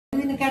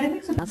in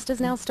academics. Class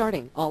is now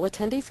starting. All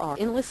attendees are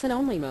in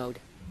listen-only mode.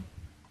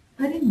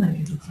 I didn't like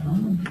it.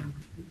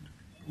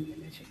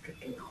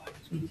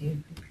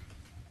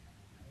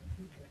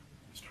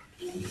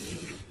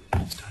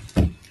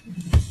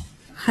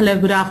 Hello,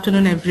 good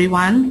afternoon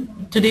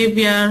everyone. Today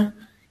we are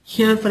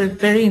here for a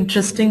very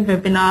interesting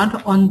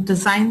webinar on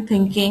design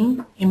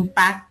thinking,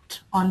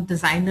 impact on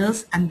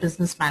designers and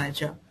business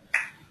manager.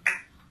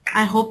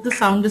 I hope the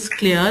sound is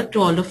clear to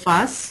all of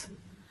us.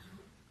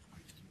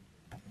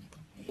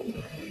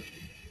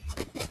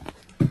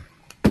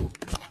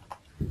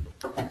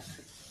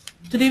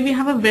 Today we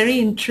have a very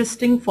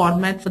interesting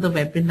format for the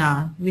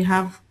webinar. We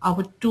have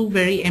our two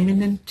very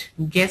eminent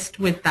guests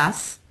with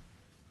us.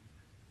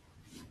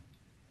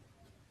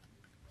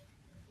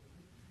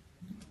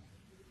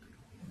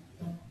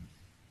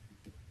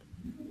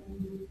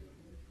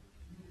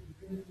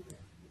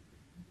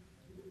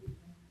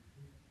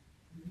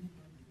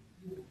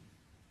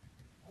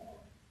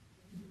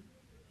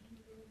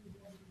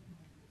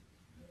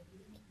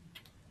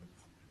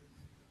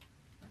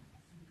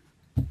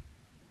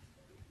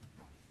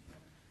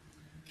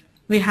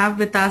 We have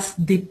with us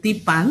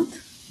Deepti Pant.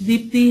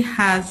 Deepti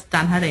has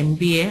done her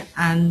MBA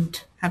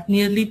and have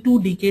nearly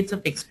 2 decades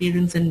of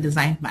experience in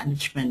design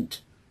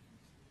management.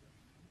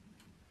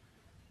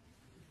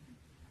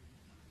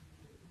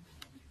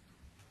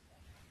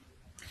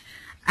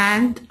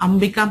 And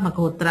Ambika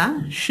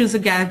Malhotra, she's a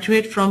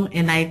graduate from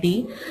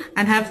NIT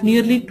and have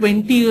nearly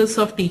 20 years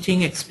of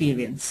teaching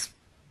experience.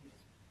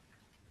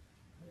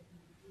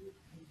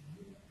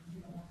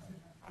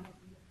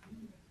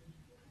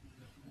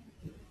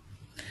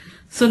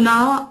 So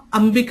now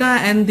Ambika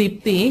and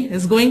Deepti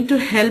is going to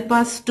help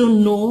us to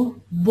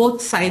know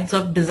both sides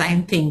of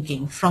design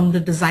thinking from the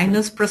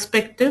designer's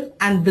perspective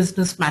and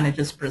business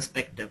manager's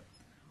perspective.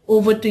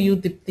 Over to you,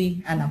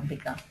 Deepti and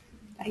Ambika.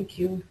 Thank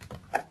you.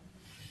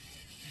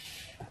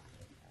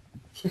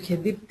 Okay,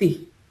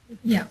 Deepti.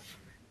 Yeah.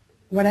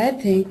 What I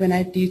think when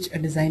I teach a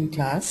design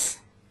class,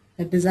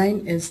 that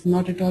design is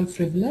not at all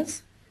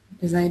frivolous.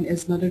 Design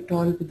is not at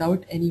all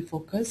without any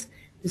focus.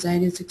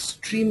 Design is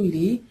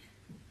extremely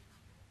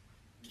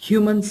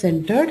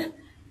human-centered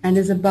and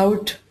is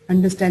about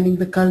understanding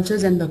the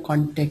cultures and the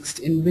context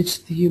in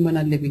which the human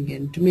are living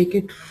in to make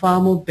it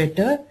far more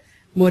better,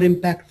 more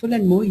impactful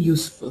and more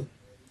useful.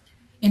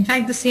 In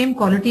fact, the same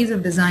qualities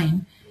of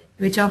design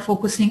which are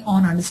focusing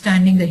on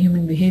understanding the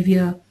human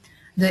behavior,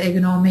 the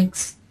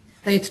ergonomics,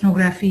 the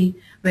ethnography,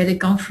 where they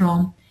come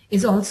from,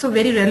 is also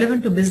very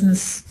relevant to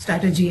business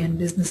strategy and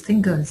business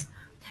thinkers.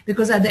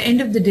 Because at the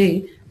end of the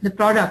day, the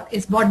product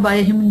is bought by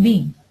a human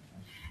being.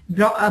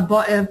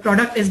 A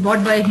product is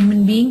bought by a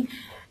human being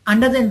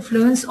under the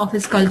influence of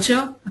his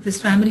culture, of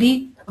his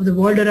family, of the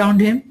world around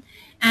him,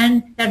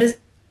 and that is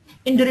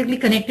indirectly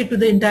connected to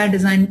the entire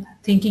design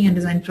thinking and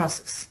design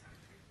process.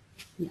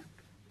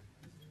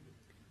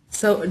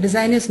 So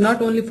design is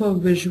not only for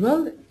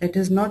visual, it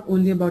is not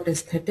only about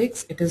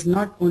aesthetics, it is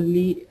not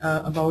only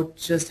about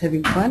just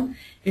having fun,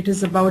 it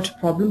is about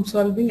problem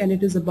solving and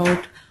it is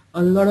about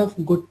a lot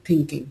of good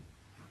thinking.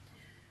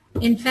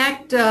 In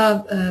fact,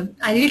 I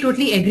really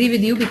totally agree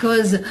with you,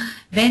 because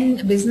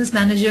when business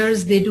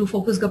managers, they do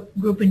focus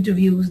group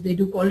interviews, they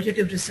do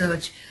qualitative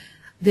research,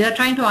 they are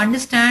trying to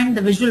understand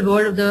the visual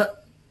world of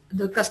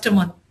the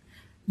customer.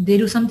 They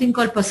do something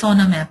called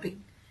persona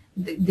mapping.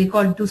 They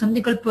do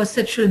something called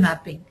perceptual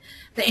mapping.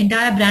 The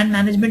entire brand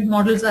management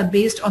models are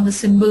based on the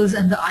symbols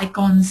and the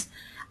icons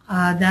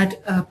that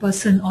a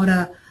person or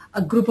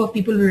a group of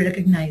people will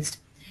recognize.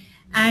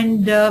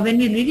 And when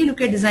we really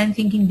look at design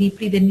thinking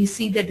deeply, then we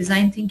see that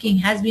design thinking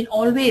has been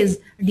always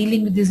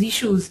dealing with these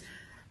issues.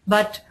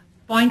 But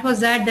point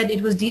was that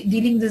it was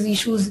dealing with these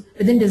issues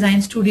within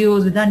design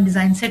studios, within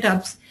design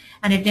setups,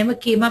 and it never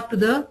came up to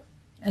the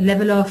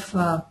level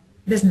of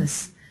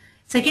business.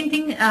 Second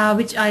thing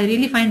which I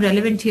really find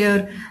relevant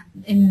here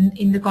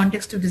in the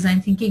context of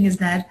design thinking is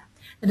that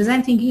the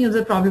design thinking is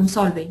a problem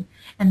solving,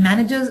 and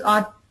managers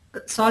are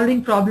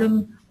solving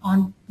problem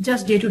on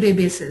just day-to-day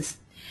basis.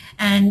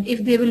 And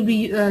if they will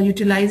be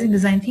utilizing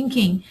design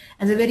thinking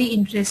as a very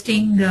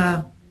interesting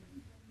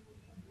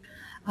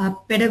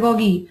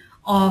pedagogy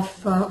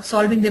of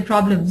solving their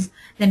problems,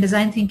 then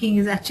design thinking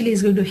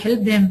is going to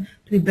help them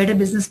to be better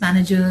business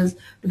managers,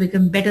 to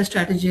become better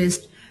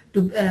strategists,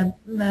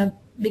 to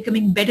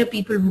becoming better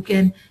people who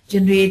can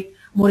generate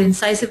more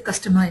incisive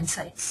customer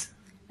insights.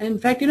 And in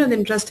fact, the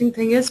interesting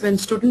thing is when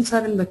students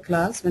are in the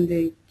class, when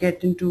they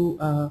get into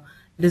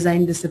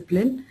design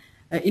discipline,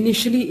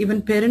 initially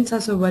even parents are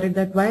so worried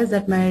that why is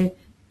that my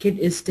kid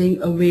is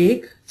staying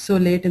awake so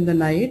late in the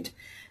night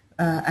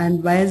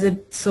and why is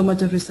it so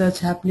much of research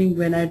happening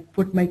when I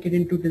put my kid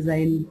into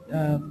design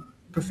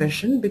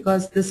profession,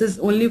 because this is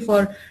only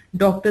for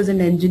doctors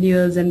and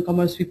engineers and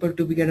commerce people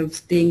to be kind of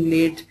staying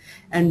late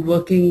and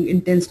working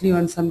intensely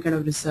on some kind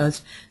of research.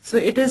 So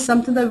it is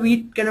something that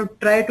we kind of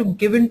try to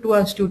give in to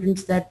our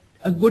students, that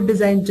a good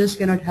design just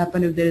cannot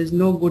happen if there is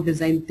no good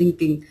design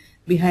thinking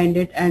behind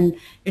it, and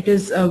it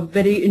is a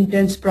very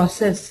intense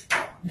process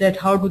that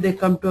how do they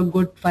come to a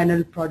good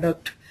final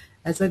product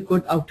as a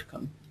good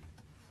outcome.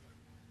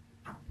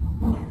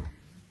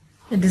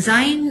 the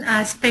design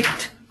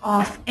aspect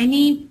of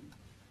any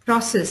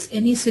process,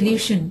 any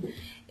solution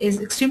is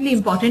extremely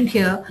important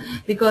here,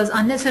 because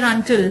unless or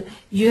until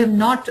you have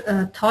not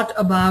thought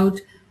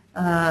about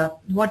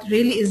what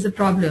really is the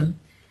problem,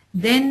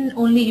 then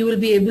only you will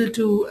be able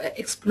to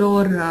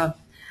explore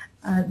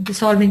the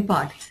solving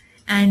part.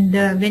 And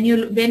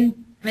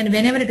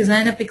whenever a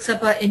designer picks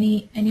up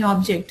any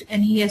object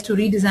and he has to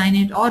redesign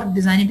it or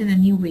design it in a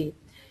new way,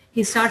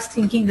 he starts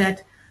thinking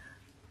that,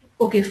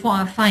 okay,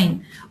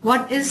 fine,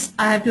 what is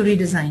I have to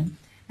redesign,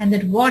 and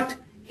that what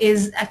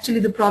is actually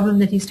the problem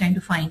that he's trying to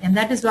find. And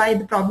that is why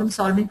the problem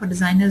solving for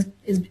designers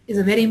is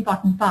a very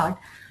important part.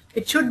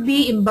 It should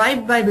be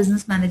imbibed by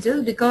business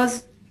managers,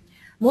 because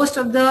most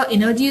of the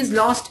energy is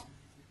lost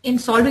in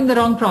solving the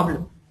wrong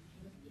problem.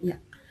 Yeah.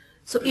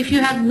 So if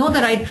you know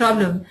the right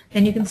problem,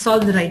 then you can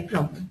solve the right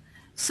problem.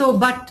 So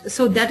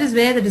that is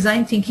where the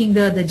design thinking,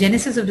 the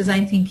genesis of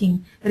design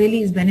thinking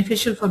really is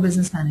beneficial for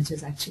business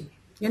managers actually.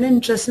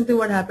 Interestingly,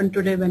 what happened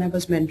today when I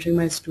was mentoring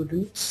my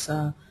students,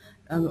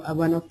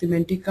 one of the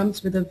mentee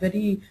comes with a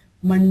very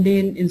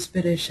mundane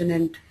inspiration,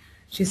 and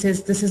she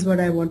says, this is what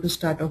I want to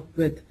start off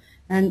with.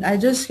 And I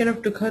just kind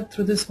of took her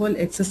through this whole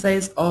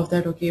exercise of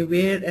that, okay,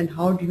 where and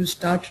how do you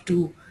start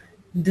to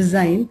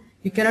design?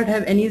 You cannot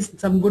have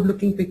some good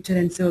looking picture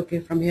and say, okay,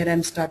 from here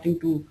I'm starting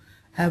to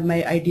have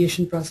my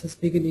ideation process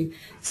beginning.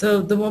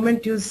 So the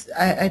moment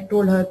I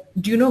told her,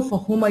 do you know for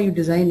whom are you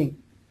designing?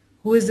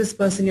 Who is this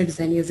person you're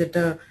designing? Is it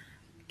a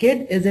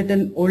kid? Is it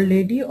an old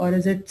lady? Or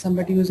is it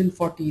somebody who's in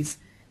 40s?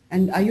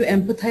 And are you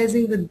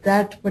empathizing with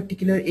that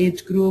particular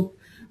age group,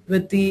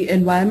 with the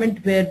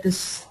environment where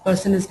this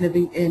person is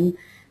living in?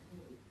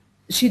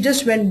 She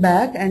just went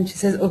back and she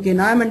says, okay,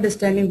 now I'm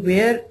understanding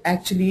where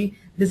actually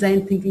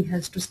design thinking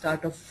has to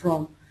start off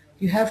from.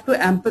 You have to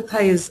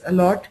empathize a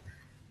lot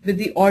with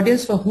the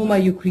audience for whom are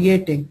you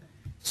creating.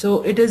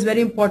 So it is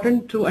very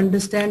important to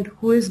understand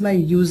who is my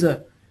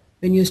user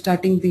when you're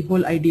starting the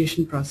whole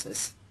ideation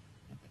process.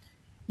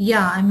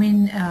 Yeah, I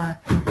mean,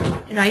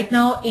 right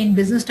now in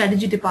business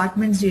strategy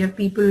departments, you have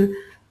people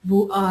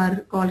who are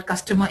called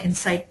customer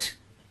insight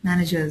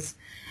managers.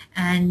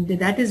 And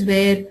that is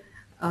where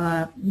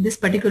this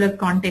particular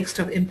context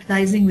of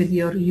empathizing with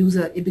your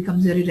user, it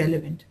becomes very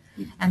relevant.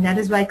 And that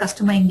is why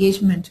customer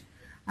engagement,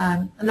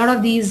 a lot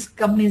of these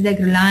companies like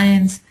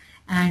Reliance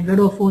and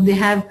Vodafone,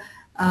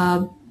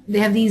 they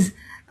have these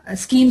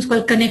schemes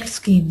called connect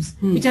schemes,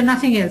 which are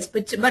nothing else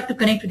but to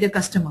connect with your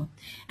customer.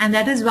 And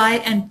that is why,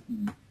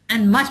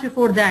 and much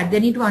before that, they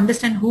need to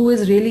understand who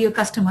is really your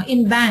customer.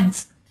 In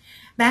banks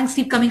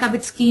keep coming up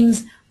with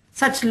schemes,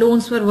 such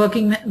loans for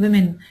working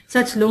women,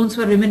 such loans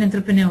for women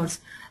entrepreneurs.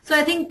 So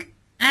I think,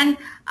 and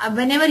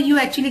whenever you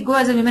actually go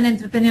as a women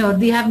entrepreneur,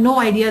 they have no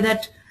idea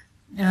that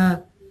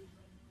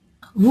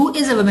who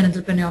is a women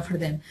entrepreneur for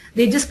them.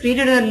 They just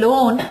created a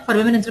loan for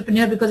women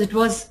entrepreneur because it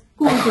was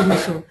cool to do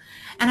so.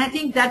 And I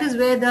think that is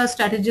where the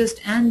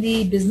strategist and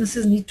the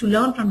businesses need to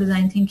learn from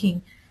design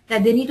thinking,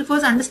 that they need to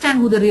first understand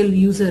who the real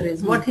user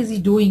is. What is he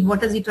doing?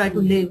 What does he try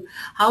to live?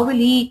 How will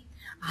he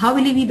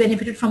be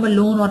benefited from a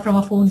loan or from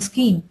a phone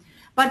scheme?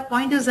 But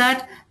point is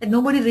that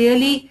nobody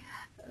really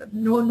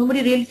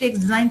takes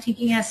design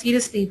thinking as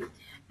seriously.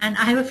 And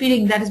I have a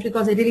feeling that is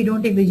because they really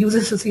don't take the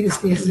user so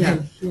seriously as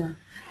well. Yeah.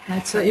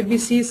 So if we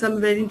see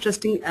some very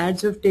interesting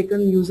ads who have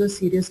taken users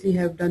seriously,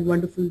 have done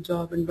wonderful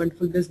job and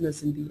wonderful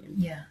business in the end.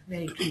 Yeah,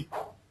 very true.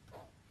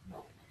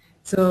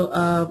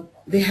 So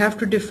they have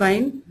to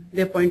define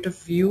their point of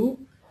view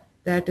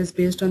that is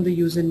based on the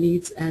user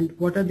needs, and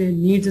what are their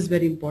needs is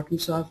very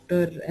important. So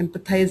after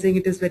empathizing,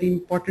 it is very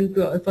important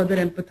to further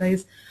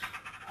empathize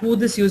who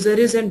this user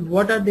is and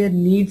what are their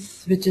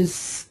needs, which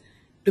is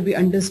to be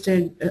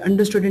understood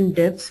in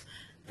depth.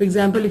 For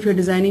example, if you're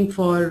designing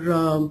for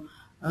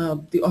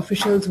the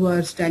officials who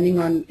are standing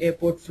on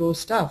airport floor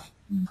stuff,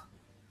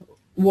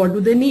 what do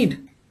they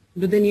need?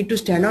 Do they need to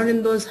stand out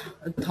in those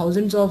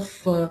thousands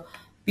of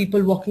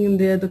people walking in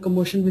there, the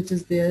commotion which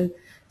is there?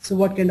 So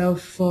what kind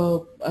of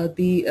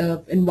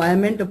the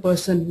environment a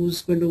person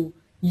who's going to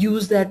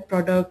use that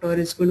product or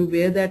is going to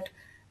wear that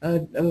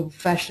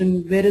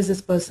fashion, where is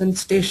this person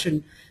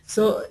stationed?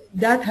 So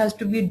that has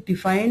to be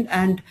defined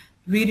and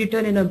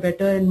rewritten in a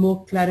better and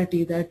more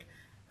clarity, that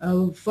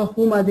for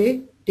whom are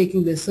they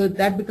taking this. So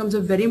that becomes a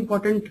very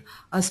important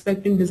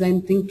aspect in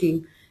design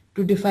thinking,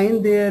 to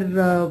define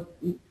their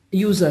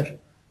user.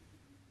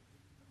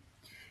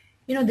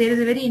 You know, there is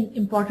a very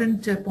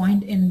important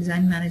point in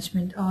design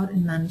management or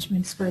in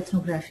management for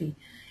ethnography.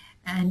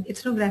 And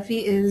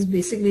ethnography is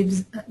basically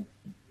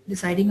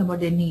deciding about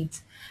their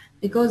needs.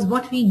 Because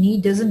what we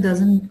need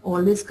doesn't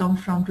always come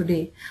from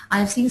today. I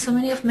have seen so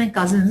many of my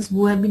cousins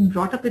who have been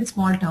brought up in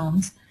small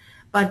towns,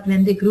 but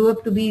when they grew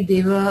up to be,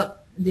 they were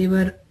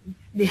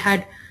the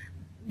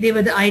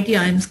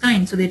IITians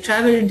kind. So they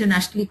traveled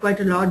internationally quite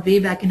a lot way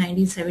back in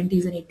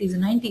 1970s and 80s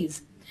and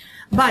 90s.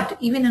 But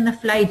even in a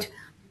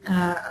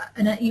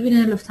even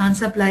in a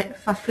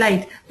Lufthansa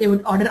flight, they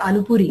would order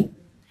aloo puri.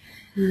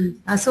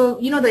 So,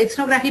 you know, the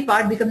ethnography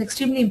part becomes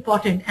extremely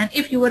important. And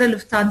if you were a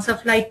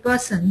Lufthansa flight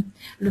person,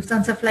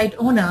 Lufthansa flight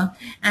owner,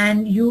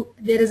 and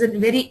there is a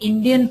very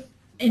Indian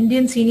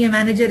senior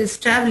manager is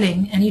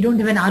traveling and you don't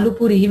have an aloo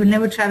puri, he will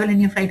never travel in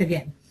your flight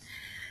again.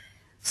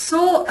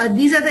 So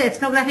these are the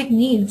ethnographic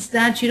needs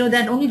that, you know,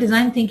 that only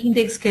design thinking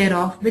takes care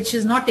of, which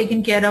is not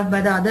taken care of by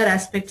the other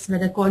aspects,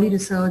 whether quality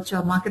research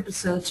or market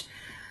research.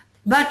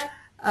 But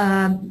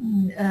a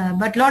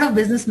lot of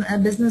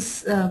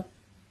business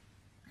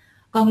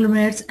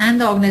conglomerates and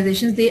the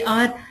organizations, they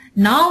are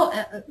now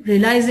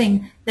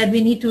realizing that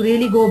we need to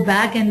really go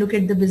back and look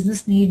at the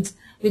business needs,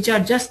 which are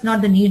just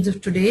not the needs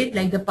of today,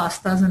 like the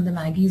pastas and the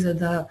Maggies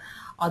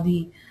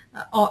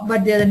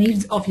but they are the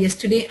needs of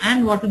yesterday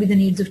and what will be the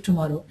needs of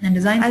tomorrow. And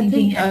design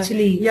thinking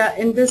actually... yeah,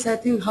 in this I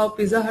think how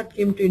Pizza Hut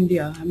came to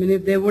India. I mean,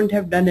 if they wouldn't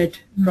have done it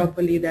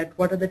properly, that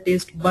what are the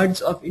taste buds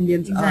of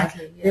Indians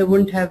Exactly, are, yeah. they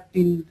wouldn't have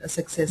been a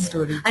success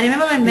story. I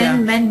remember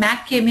when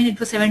Mac came in, it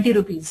was 70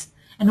 rupees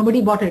and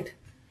nobody bought it.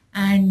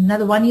 And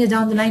another 1 year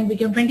down the line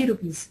became 20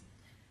 rupees.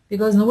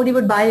 Because nobody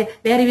would buy,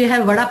 where we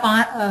have vada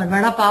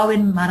pav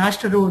in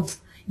Maharashtra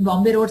roads, in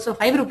Bombay roads for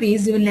 5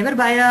 rupees, you will never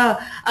buy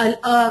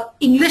a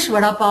English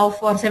vada pav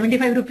for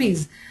 75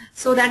 rupees.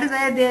 So that is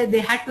why they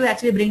had to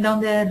actually bring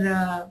down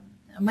their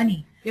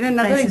money. You know,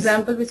 another prices.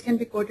 example which can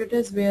be quoted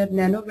is where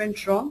Nano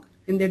went wrong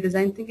in their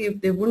design thinking.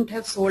 If they wouldn't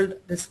have sold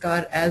this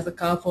car as a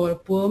car for a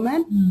poor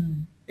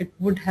man, it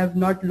would have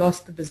not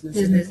lost the business.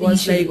 If it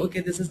was initially. like, okay,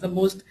 this is the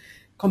most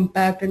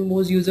compact and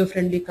most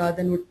user-friendly car,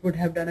 then it would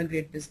have done a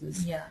great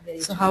business. Yeah, very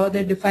so true. how are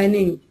they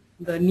defining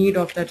the need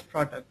of that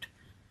product?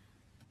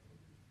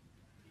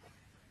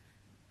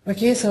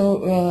 Okay,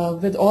 so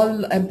with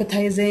all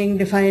empathizing,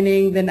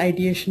 defining, then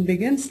ideation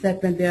begins.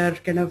 That when they are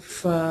kind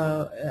of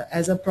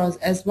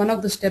as one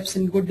of the steps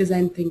in good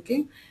design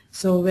thinking.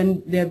 So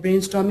when they are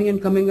brainstorming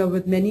and coming up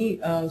with many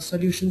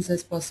solutions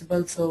as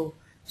possible, so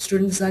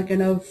students are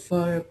kind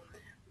of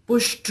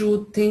pushed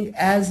to think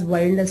as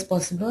wild as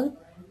possible,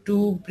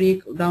 to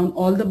break down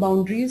all the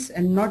boundaries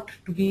and not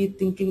to be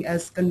thinking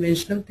as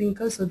conventional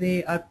thinkers. So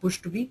they are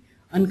pushed to be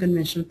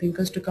unconventional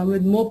thinkers, to come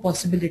with more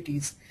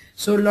possibilities.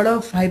 So a lot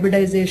of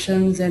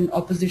hybridizations and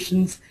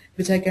oppositions,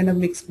 which are kind of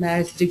mixed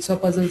match, jigsaw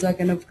puzzles are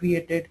kind of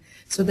created,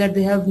 so that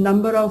they have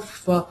number of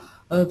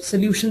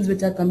solutions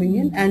which are coming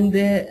in,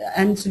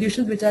 and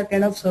solutions which are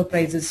kind of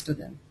surprises to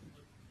them.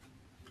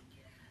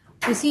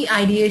 You see,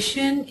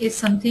 ideation is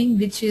something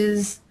which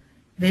is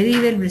very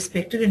well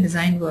respected in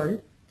design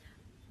world.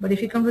 But if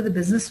you come to the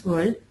business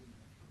world,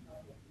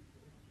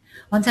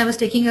 once I was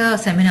taking a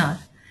seminar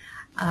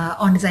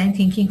on design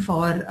thinking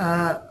for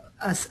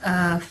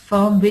a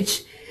firm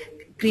which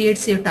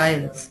creates your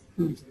tires,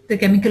 the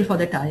chemical for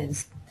the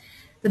tires.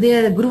 So they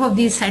are a group of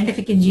these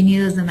scientific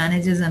engineers, the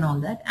managers and all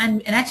that.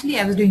 And actually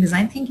I was doing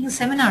design thinking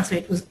seminar, so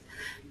it was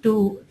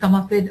to come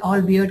up with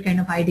all weird kind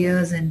of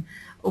ideas and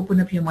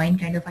open up your mind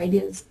kind of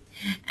ideas.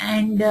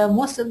 And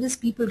most of these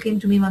people came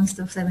to me once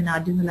the seminar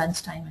during the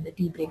lunchtime and the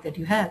tea break that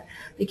you have.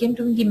 They came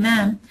to me,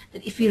 ma'am,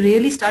 that if we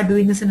really start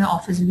doing this in an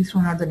office, we'll be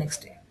thrown out the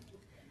next day.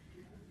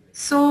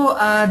 So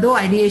though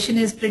ideation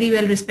is pretty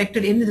well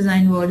respected in the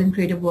design world and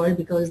creative world,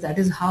 because that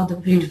is how the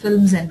great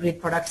films and great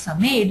products are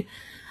made,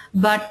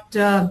 but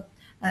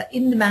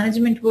in the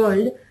management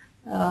world,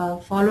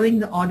 following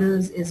the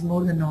orders is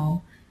more the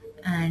norm,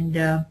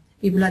 and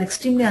people are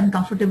extremely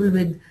uncomfortable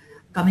with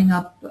coming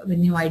up with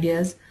new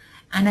ideas.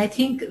 And I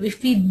think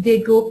if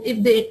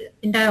the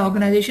entire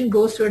organization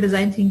goes through a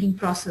design thinking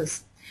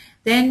process,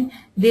 then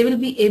they will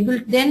be able,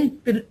 then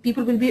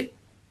people will be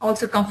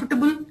also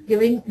comfortable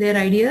giving their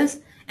ideas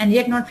and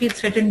yet not feel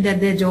threatened that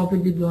their job will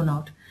be blown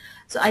out.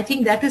 So I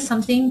think that is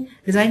something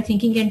design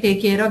thinking can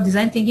take care of.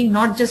 Design thinking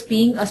not just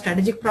being a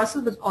strategic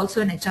process, but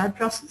also an HR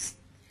process.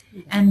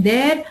 And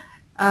there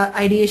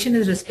ideation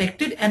is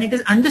respected, and it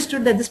is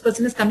understood that this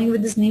person is coming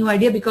with this new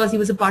idea because he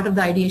was a part of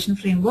the ideation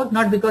framework,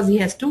 not because he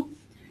has to.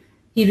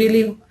 He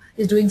really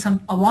is doing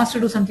or wants to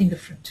do something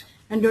different.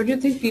 And don't you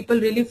think people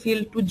really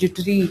feel too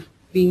jittery,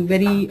 being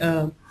very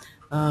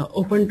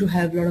open to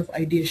have a lot of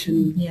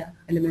ideation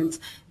elements?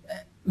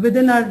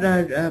 Within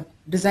our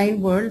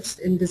design worlds,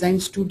 in design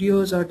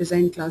studios or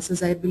design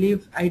classes, I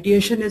believe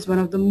ideation is one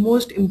of the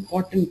most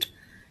important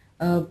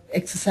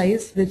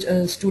exercise which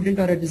a student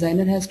or a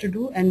designer has to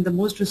do, and the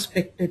most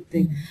respected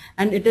thing.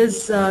 And it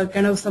is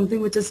kind of something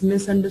which is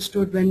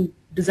misunderstood when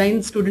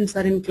design students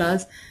are in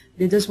class.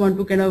 They just want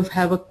to kind of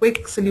have a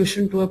quick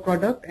solution to a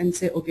product and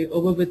say, okay,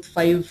 over with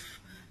 5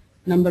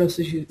 number of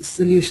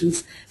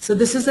solutions. So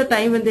this is the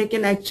time when they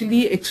can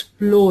actually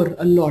explore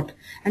a lot.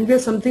 And we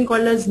have something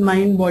called as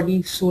mind,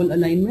 body, soul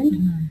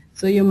alignment.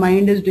 So your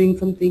mind is doing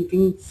some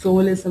thinking,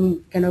 soul is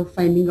some kind of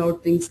finding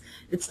out things.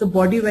 It's the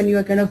body when you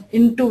are kind of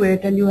into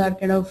it and you are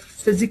kind of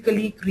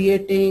physically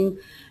creating,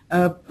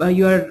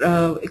 you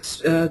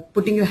are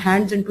putting your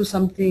hands into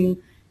something.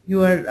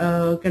 You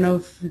are kind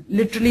of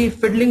literally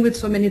fiddling with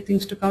so many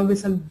things to come with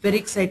some very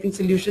exciting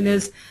solution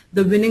is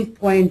the winning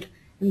point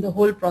in the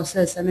whole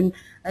process. I mean,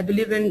 I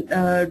believe in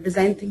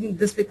design thinking,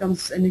 this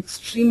becomes an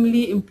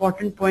extremely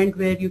important point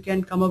where you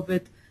can come up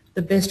with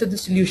the best of the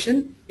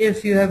solution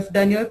if you have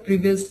done your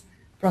previous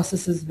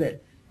processes well.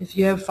 If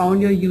you have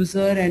found your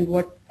user and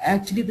what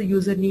actually the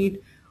user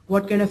need,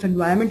 what kind of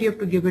environment you have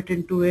to give it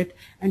into it,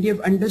 and you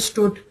have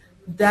understood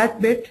that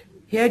bit,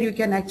 here you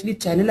can actually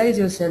channelize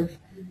yourself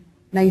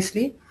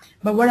nicely.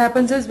 But what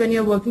happens is when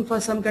you're working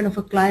for some kind of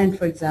a client,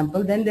 for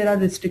example, then there are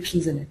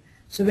restrictions in it.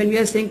 So when we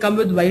are saying come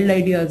with wild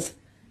ideas,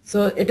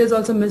 so it is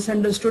also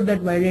misunderstood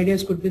that wild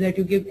ideas could be that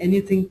you give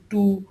anything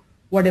to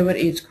whatever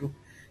age group.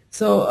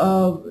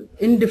 So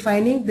in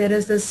defining, there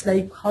is this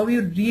like how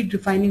you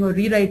redefining or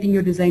rewriting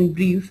your design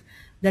brief,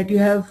 that you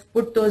have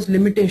put those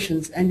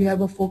limitations and you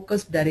have a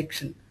focused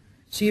direction.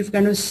 So you've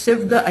kind of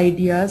sift the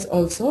ideas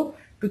also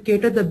to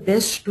cater the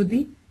best to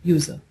the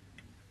user.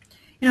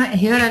 You know,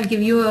 here I'll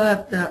give you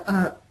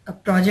a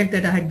project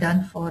that I had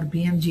done for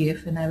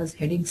BMGF when I was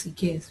heading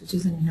CKS, which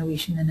is an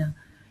innovation and a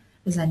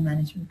design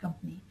management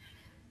company.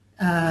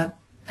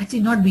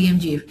 Actually not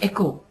BMGF,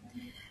 ECHO.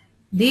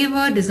 They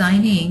were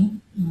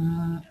designing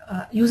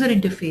user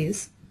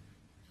interface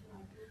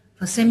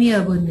for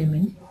semi-urban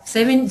women,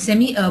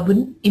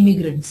 semi-urban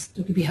immigrants,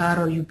 to Bihar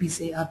or UP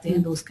se aate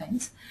hain, those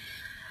kinds.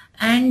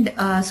 And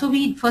so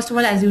we, first of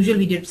all, as usual,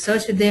 we did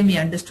research with them, we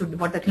understood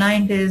what the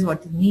client is,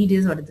 what the need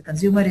is, what the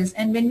consumer is.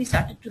 And when we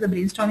started to the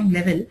brainstorming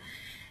level,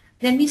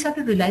 then we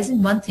started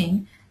realizing one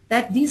thing,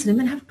 that these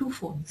women have 2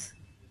 phones.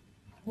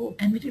 Oh.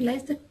 And we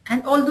realized that,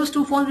 and all those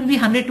 2 phones will be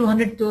 100,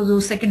 200,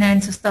 those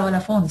second-hand sasta wala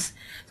phones.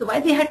 So why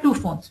they had 2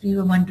 phones, we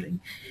were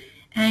wondering.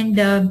 And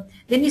then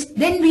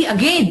we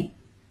again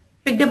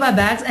picked up our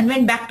bags and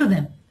went back to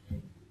them.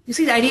 You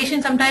see, the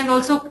ideation sometimes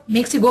also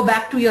makes you go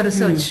back to your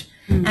research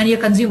and your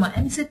consumer.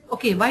 And we said,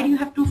 okay, why do you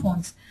have 2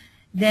 phones?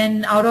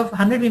 Then out of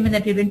 100 women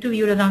that we've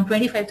interviewed, around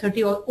 25,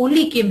 30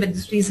 only came with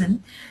this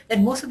reason that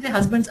most of their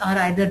husbands are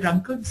either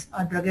drunkards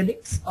or drug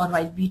addicts or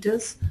wife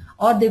beaters,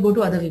 or they go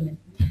to other women.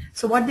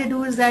 So what they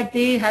do is that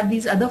they have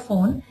these other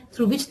phone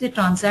through which they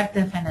transact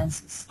their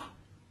finances.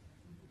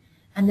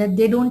 And that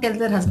they don't tell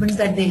their husbands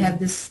that they have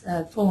this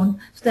phone,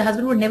 so the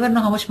husband would never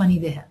know how much money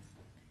they have.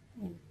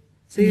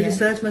 So your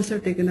research must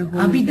have taken a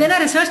whole... Then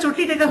our research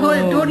totally took a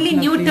whole totally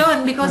new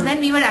turn, because then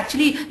we were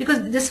actually,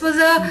 because this was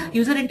a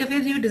user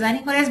interface we were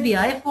designing for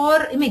SBI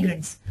for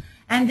immigrants.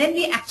 And then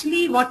we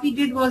actually, what we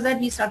did was that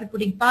we started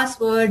putting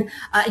password,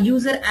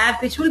 user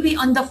app, which will be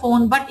on the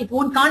phone, but it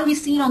can't be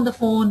seen on the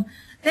phone.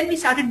 Then we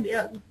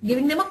started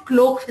giving them a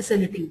cloak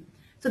facility.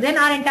 So then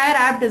our entire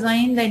app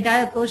design, the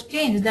entire approach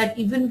changed, that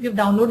even if you've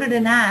downloaded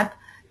an app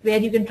where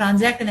you can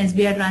transact an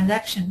SBI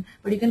transaction,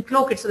 but you can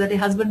cloak it so that a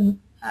husband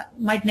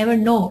might never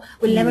know,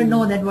 will never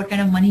know that what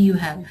kind of money you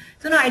have.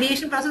 So the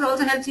ideation process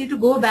also helps you to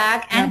go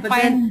back and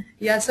find...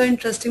 so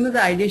interesting that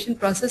the ideation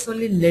process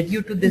only led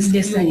you to this.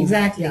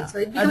 Exactly. Yeah.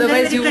 So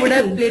otherwise you would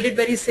have played it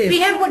very safe.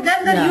 We have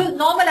done the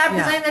normal app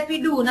design that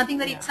we do, nothing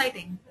very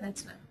exciting.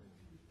 That's why.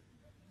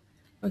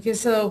 Okay,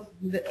 so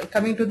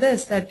coming to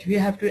this, that we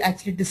have to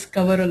actually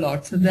discover a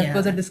lot. So that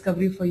was a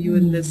discovery for you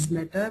in this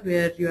matter,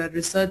 where you are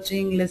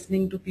researching,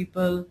 listening to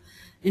people,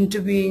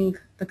 interviewing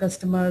the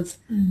customers,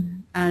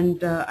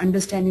 and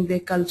understanding their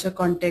culture,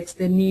 context,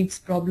 their needs,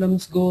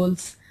 problems,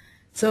 goals.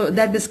 So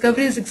that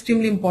discovery is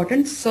extremely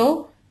important.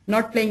 So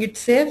not playing it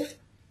safe,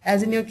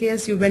 as in your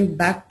case, you went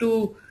back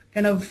to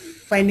kind of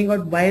finding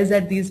out why is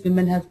that these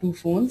women have 2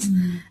 phones,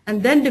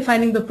 and then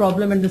defining the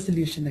problem and the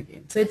solution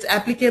again. So it's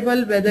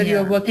applicable whether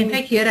you're working... In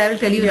fact, here I will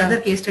tell you another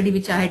case study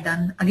which I had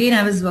done. Again,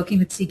 I was working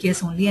with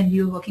CKS only, and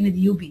we were working with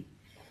UB.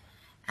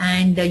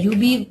 And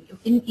UB,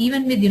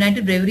 even with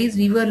United Breweries,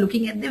 we were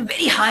looking at the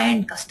very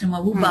high-end customer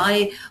who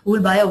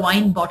will buy a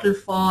wine bottle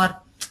for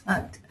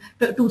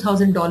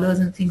 $2,000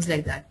 and things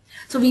like that.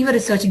 So we were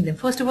researching them.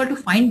 First of all, to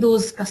find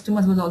those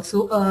customers was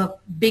also a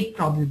big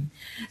problem.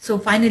 So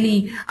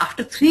finally,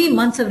 after 3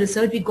 months of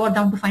research, we got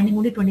down to finding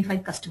only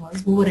 25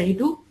 customers who were ready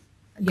to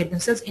get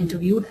themselves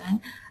interviewed and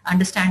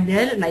understand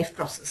their life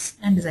process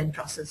and design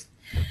process.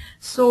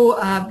 So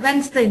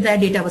once the entire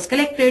data was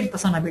collected,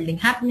 persona building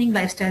happening,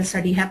 lifestyle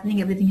study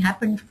happening, everything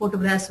happened,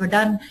 photographs were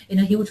done in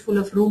a huge full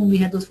of room. We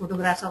had those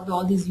photographs of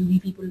all these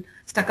UV people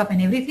stuck up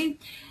and everything.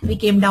 We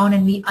came down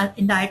and we,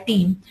 entire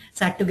team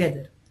sat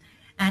together.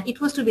 And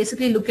it was to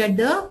basically look at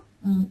the,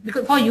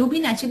 because for UB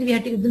naturally we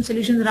had to give them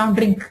solutions around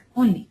drink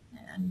only.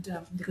 And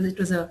because it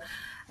was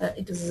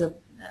a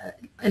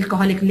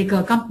alcoholic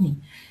liquor company.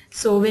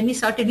 So when we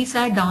sat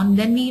down,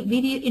 then we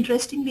very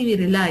interestingly we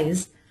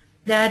realized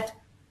that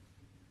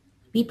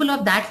people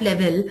of that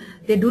level,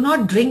 they do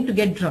not drink to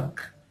get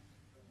drunk.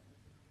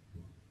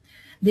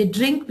 They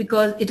drink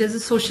because it is a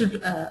social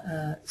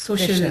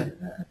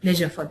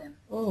pleasure for them.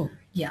 Oh.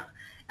 Yeah.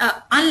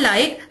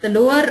 Unlike the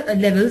lower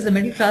levels, the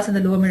middle class and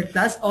the lower middle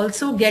class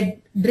also get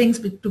drinks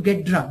to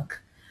get drunk.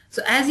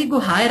 So as you go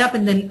higher up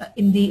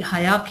in the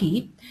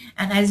hierarchy,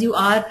 and as you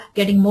are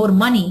getting more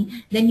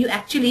money, then you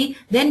actually,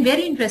 then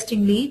very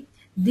interestingly,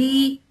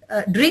 the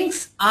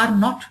drinks are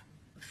not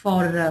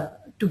for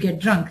to get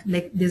drunk.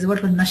 Like there's a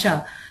word called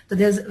nasha. So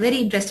there's very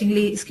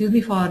interestingly, excuse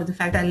me for the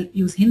fact I'll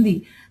use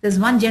Hindi. There's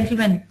one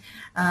gentleman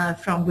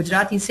from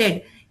Gujarat. He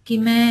said कि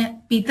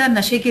मैं पीता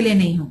नशे के लिए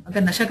नहीं हूँ.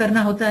 अगर नशा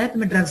करना होता है तो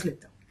मैं drugs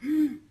लेता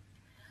हूँ.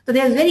 So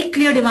there's very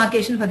clear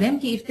demarcation for them.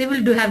 If they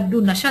will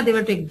do nasha, they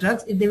will take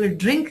drugs. If they will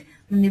drink,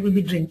 then they will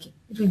be drinking.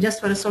 It will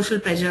just for a social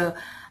pleasure,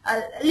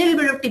 a little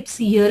bit of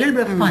tipsy here, a little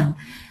bit of fun.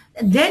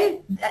 And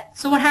then,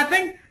 so what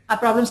happened? Our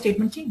problem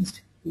statement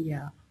changed.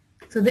 Yeah.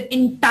 So the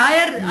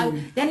entire,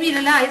 then we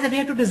realized that we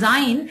have to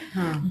design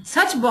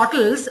such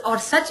bottles or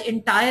such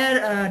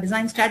entire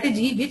design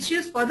strategy which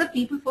is for the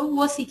people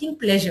who are seeking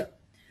pleasure.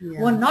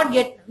 Who are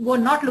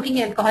not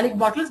looking at alcoholic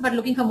bottles but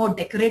looking for more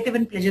decorative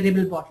and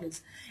pleasurable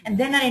bottles. And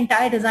then our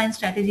entire design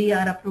strategy,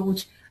 our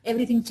approach,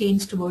 everything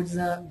changed towards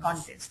the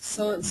contest.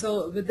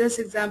 So with this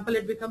example,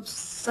 it becomes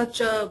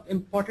such a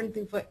important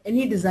thing for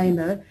any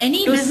designer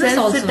Any to business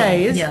also.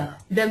 sensitize Yeah.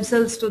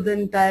 themselves to the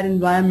entire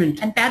environment.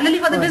 And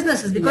parallelly for the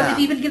businesses, because Yeah. if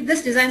he will give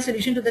this design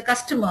solution to the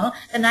customer,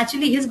 then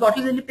naturally his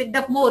bottles will be picked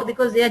up more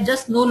because they are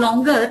just no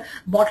longer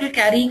bottle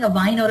carrying a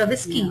wine or a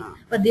whiskey,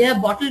 but they are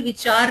bottles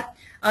which are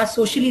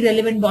socially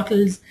relevant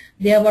bottles.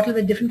 They are bottles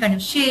with different kind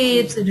of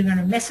shapes, different kind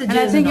of messages.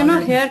 And I think, all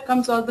that. here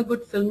comes all the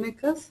good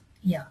filmmakers.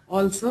 Yeah.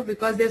 Also,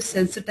 because they've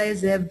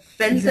sensitized, they have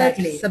felt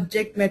Exactly. that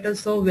subject matter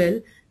so well.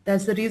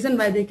 That's the reason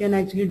why they can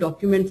actually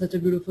document such a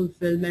beautiful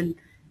film and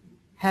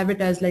have it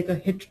as like a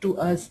hit to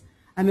us.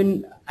 I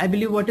mean, I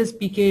believe what is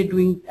PK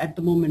doing at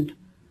the moment?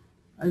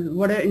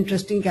 What an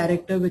interesting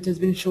character which has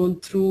been shown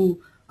through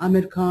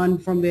Amir Khan,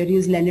 from where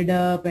he's landed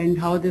up and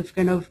how they've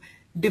kind of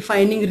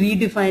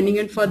redefining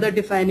and further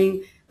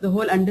defining the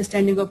whole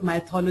understanding of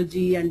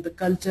mythology and the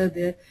culture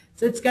there.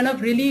 So it's kind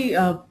of really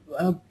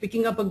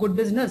picking up a good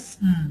business.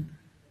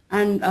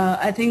 And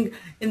I think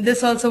in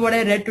this also, what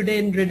I read today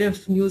in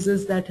Rediff News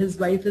is that his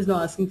wife is now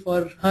asking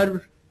for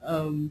her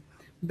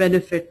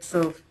benefit.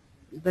 So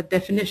the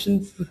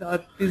definitions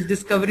or these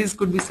discoveries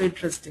could be so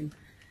interesting.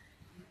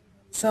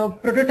 So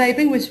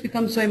prototyping, which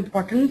becomes so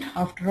important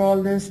after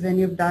all this, when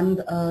you've done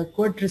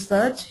good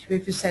research,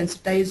 if you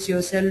sensitize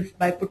yourself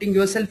by putting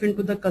yourself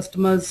into the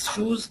customer's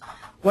shoes,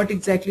 what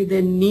exactly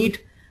they need,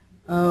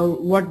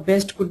 what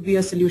best could be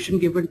a solution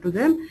given to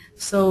them.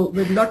 So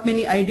with not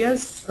many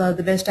ideas,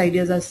 the best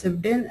ideas are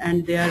sieved in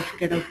and they are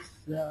kind of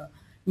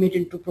made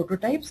into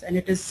prototypes, and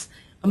it is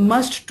a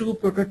must to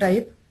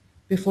prototype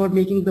before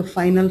making the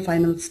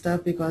final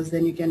stuff, because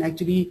then you can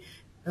actually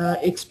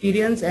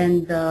experience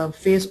and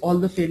face all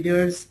the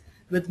failures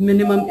with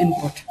minimum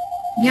input.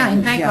 Yeah,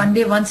 in fact, one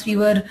day once we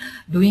were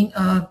doing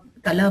a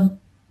color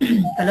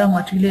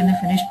material in a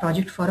finished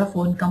project for a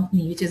phone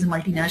company, which is a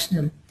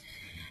multinational,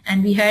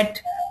 and we had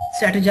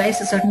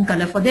strategized a certain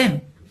color for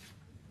them,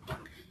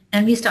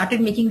 and we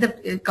started making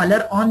the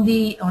color on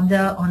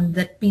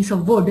that piece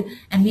of wood,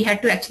 and we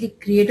had to actually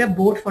create a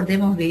board for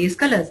them of various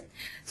colors.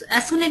 So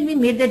as soon as we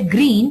made that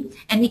green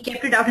and we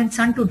kept it out in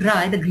sun to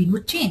dry, the green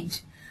would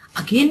change.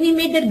 Again we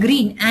made that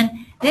green, and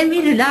then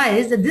we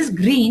realized that this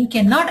green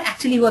cannot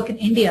actually work in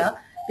India,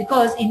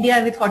 because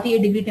India with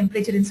 48-degree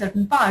temperature in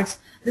certain parts,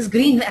 this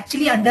green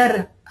actually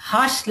under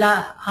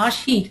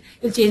harsh heat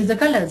will change the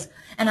colors.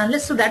 And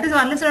unless or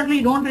until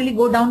you don't really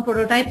go down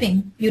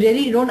prototyping, you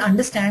really don't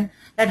understand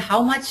that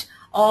how much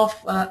of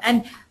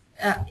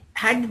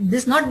had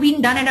this not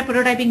been done at a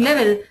prototyping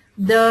level,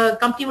 the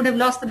company would have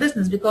lost the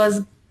business,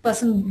 because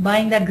person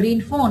buying that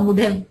green phone would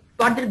have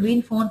bought the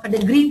green phone for the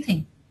green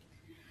thing.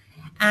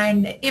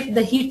 And if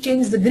the heat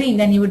changes the green,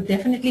 then you would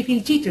definitely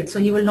feel cheated. So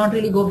you will not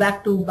really go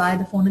back to buy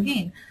the phone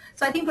again.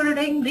 So I think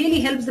prototyping really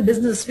helps the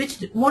business,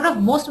 which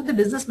most of the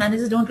business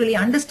managers don't really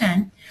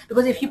understand.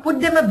 Because if you put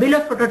them a bill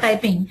of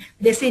prototyping,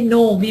 they say,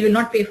 no, we will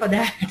not pay for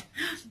that.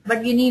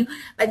 But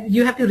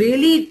you have to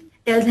really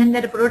tell them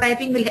that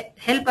prototyping will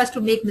help us to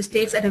make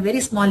mistakes at a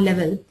very small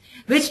level,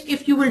 which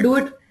if you will do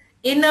it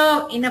in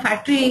a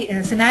factory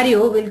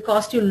scenario will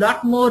cost you a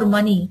lot more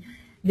money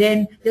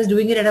than just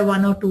doing it at a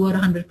 1 or 2 or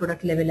 100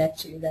 product level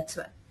actually. That's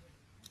why.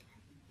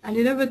 And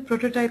with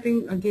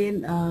prototyping,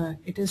 again,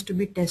 it is to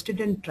be tested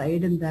and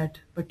tried in that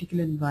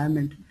particular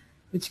environment,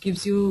 which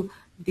gives you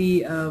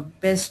the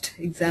best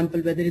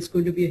example, whether it's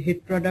going to be a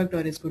hit product or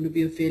it's going to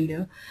be a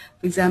failure.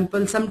 For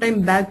example,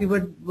 sometime back we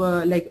were,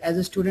 like as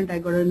a student, I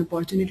got an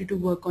opportunity to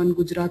work on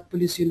Gujarat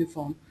police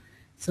uniform.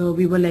 So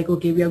we were like,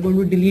 okay, we are going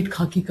to delete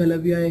khaki color.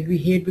 We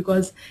hate,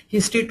 because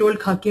history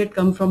told khaki had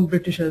come from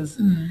Britishers.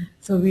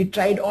 So we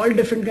tried all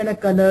different kind of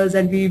colors,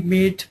 and we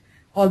made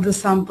all the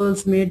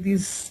samples, made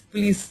these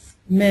police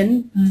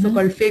men,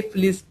 so-called fake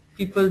police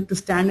people, to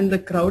stand in the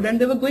crowd, and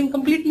they were going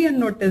completely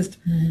unnoticed.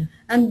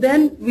 And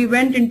then we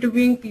went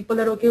interviewing people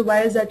that, okay,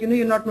 why is that?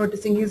 You're not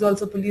noticing. He's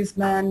also a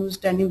policeman who's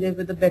standing there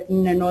with a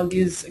baton and all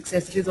these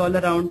accessories all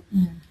around.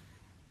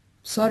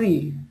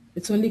 Sorry,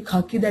 it's only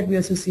khaki that we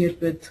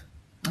associate with.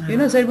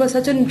 So it was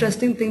such an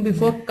interesting thing.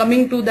 Before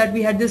coming to that,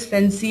 we had this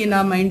fancy in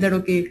our mind that,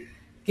 okay,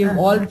 give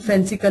all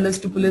fancy colors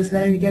to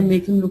policemen and we can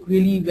make him look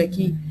really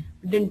wacky.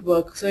 It didn't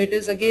work. So it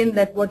is again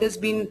that what has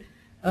been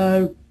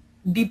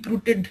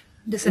deep-rooted,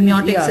 the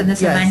semiotics and the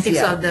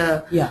semantics of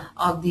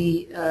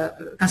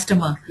the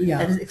customer.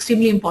 That is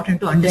extremely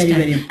important to understand.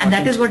 Very, very important. And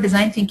that is what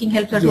design thinking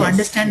helps us to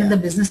understand, and the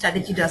business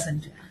strategy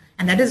doesn't.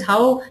 And that is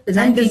how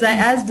design thinking,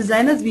 as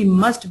designers, we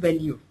must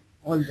value.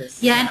 all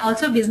this. Yeah, and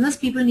also business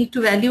people need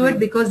to value it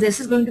because this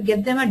is going to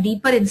get them a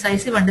deeper,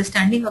 incisive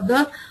understanding of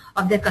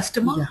their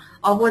customer, Yeah.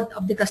 of what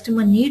of the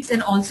customer needs,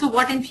 and also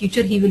what in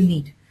future he will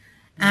need.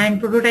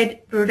 And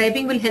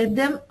prototyping will help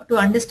them to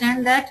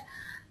understand that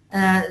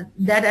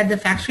at the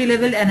factory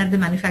level and at the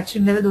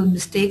manufacturing level, those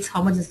mistakes,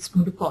 how much it's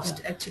going to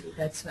cost. Actually,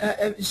 that's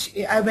why.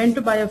 I went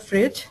to buy a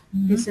fridge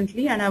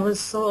recently, and I was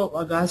so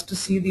aghast to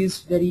see these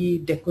very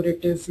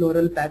decorative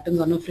floral patterns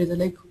on a fridge. I'm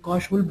like,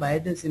 gosh, who'll buy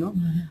this, you know?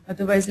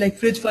 Otherwise, like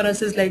fridge for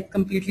us is like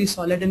completely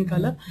solid in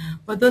color.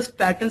 But those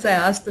patterns, I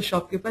asked the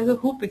shopkeeper, I said,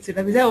 who picks it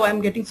up? He said, oh,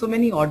 I'm getting so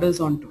many orders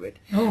onto it.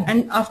 Oh.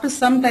 And after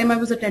some time, I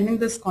was attending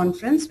this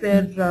conference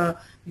where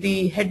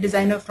the head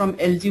designer from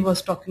LG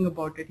was talking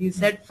about it. He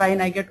said, fine,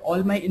 I get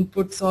all my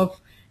inputs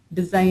of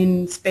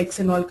design specs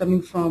and all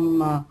coming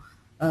from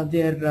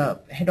their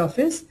head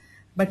office,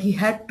 but he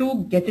had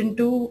to get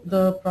into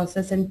the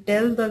process and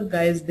tell the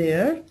guys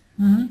there,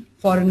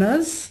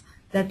 foreigners,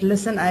 that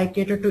listen, I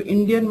cater to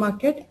Indian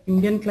market,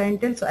 Indian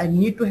clientele, so I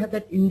need to have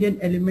that Indian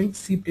element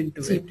seeped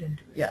into it.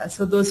 Yeah,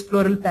 so those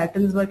floral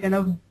patterns were kind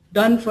of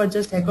done for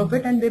just heck of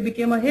it, and they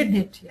became a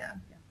hit. Yeah.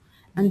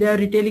 And they are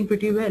retailing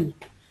pretty well.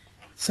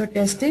 So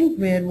testing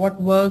where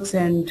what works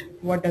and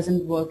what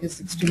doesn't work is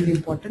extremely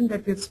important,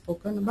 that we've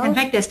spoken about. In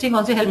fact, testing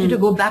also helps you to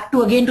go back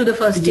to again to the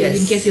first year in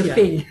Yes, case you yeah.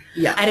 failed.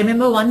 Yeah. I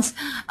remember once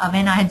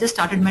when I had just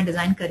started my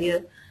design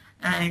career,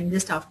 and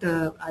just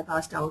after I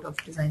passed out of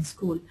design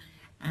school,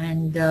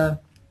 and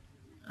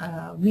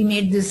we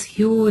made this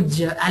huge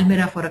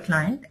almirah for a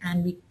client,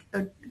 and we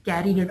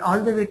carried it all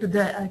the way to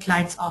the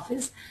client's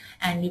office,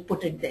 and we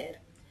put it there.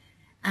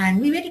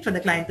 And we waited for the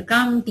client to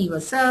come, tea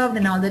was served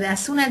and all that.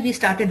 As soon as we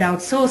started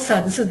out, so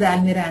sir, this is the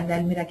almirah, and the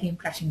almirah came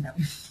crashing down.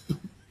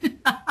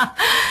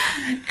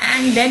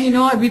 And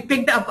then, we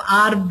picked up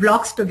our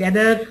blocks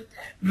together,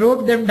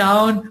 wrote them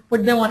down,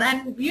 put them on,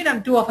 and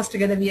two of us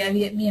together, me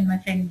and my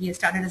friend, we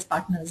started as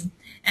partners,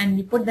 and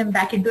we put them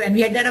back into, and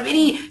we had that a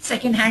very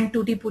second-hand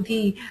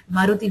tutti-putti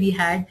Maruti we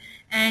had,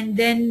 and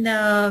then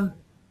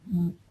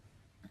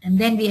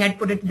we had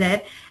put it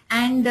there,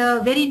 and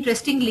very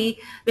interestingly,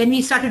 when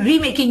we started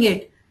remaking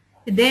it,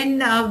 then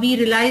we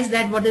realized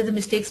that what are the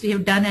mistakes we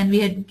have done, and we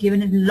had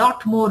given it a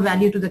lot more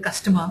value to the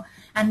customer.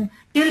 And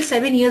till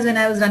 7 years when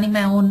I was running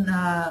my own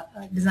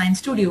design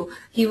studio,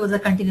 he was a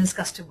continuous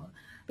customer.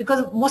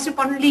 Because most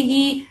importantly,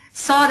 he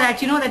saw that,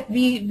 that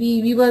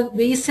we were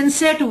very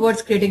sincere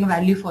towards creating a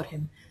value for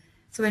him.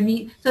 So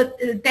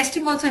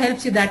testing also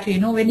helps you that way,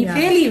 when you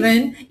fail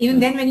even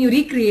then when you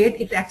recreate,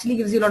 it actually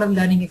gives you a lot of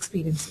learning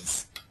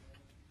experiences.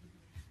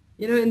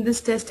 In this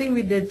testing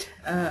we did,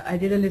 I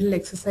did a little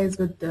exercise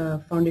with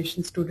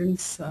foundation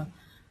students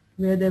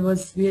where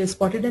we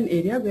spotted an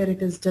area where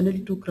it is generally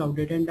too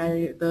crowded, and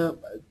the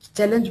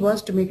challenge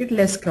was to make it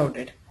less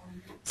crowded.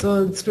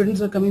 So the students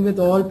were coming with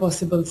all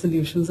possible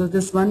solutions. So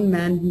this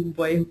one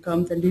boy who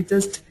comes and he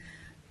just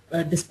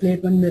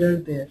displayed one mirror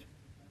there.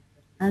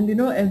 And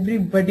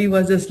everybody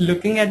was just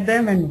looking at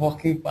them and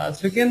walking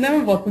past,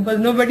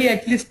 Nobody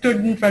actually stood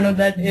in front of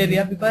that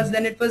area, because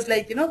then it was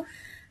like,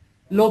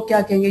 log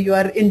kya kahenge, you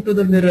are into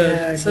the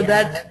mirror. So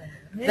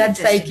that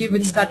psyche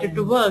which started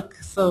to work.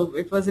 So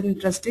it was an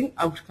interesting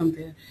outcome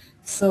there.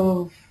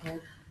 So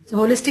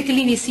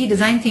holistically, we see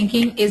design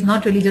thinking is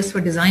not really just for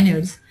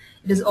designers.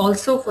 It is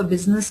also for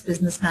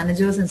business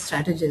managers and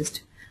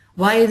strategists.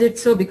 Why is it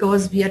so?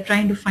 Because we are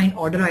trying to find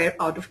order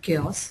out of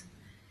chaos.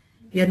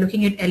 We are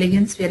looking at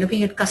elegance. We are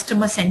looking at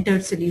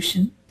customer-centered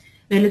solution.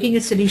 We are looking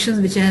at solutions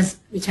which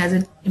has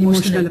an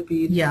emotional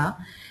appeal. Yeah.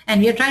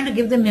 And we are trying to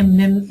give them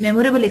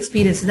memorable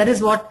experiences. That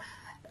is what,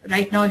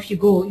 right now, if you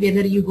go,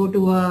 whether you go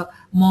to a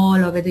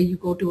mall or whether you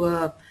go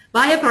to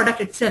buy a product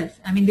itself.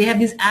 I mean, they have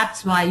these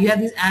apps. Why? You have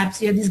these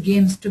apps, you have these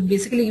games to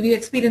basically give you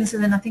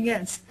experiences and nothing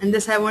else. And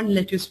this I won't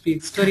let you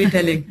speak.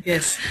 Storytelling.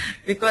 Yes.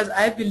 Because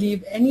I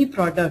believe any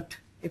product,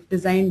 if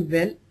designed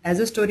well, as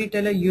a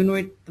storyteller, you know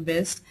it the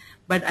best.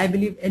 But I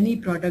believe any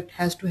product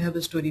has to have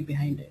a story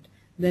behind it.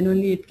 Then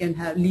only it can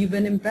leave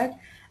an impact.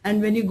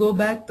 And when you go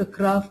back, the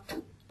craft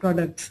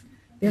products,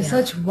 they are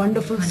such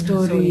wonderful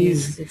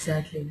stories.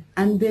 Exactly.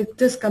 And they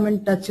just come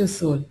and touch your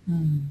soul.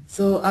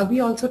 So are we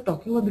also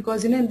talking about,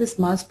 because in this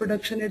mass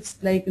production, it's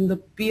like in the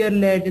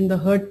peer-led, in the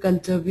herd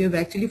culture, we have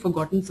actually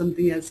forgotten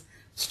something as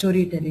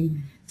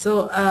storytelling.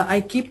 So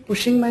I keep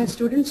pushing my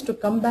students to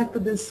come back to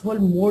this whole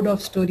mode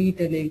of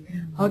storytelling.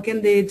 How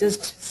can they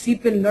just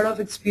seep in a lot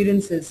of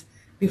experiences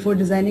before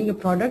designing a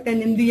product?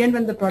 And in the end,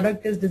 when the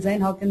product is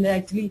designed, how can they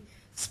actually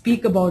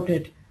speak about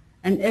it?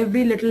 And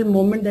every little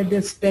moment that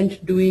they've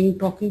spent doing,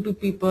 talking to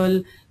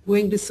people,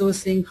 going to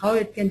sourcing, how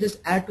it can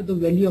just add to the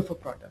value of a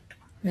product.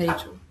 Very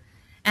true.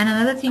 And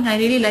another thing I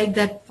really like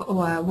that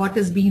what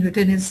is being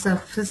written is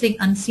surfacing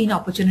unseen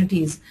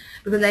opportunities.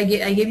 Because I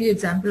gave you the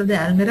example of the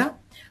almirah.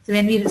 So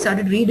when we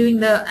started redoing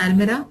the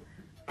almirah,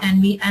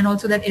 and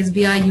also that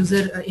SBI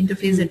user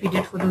interface that we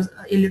did for those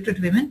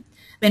illiterate women,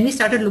 when we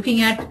started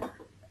looking at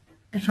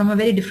from a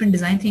very different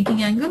design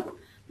thinking angle,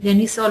 then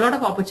we saw a lot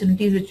of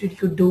opportunities which we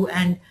could do.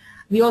 And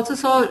we also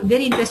saw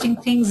very interesting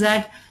things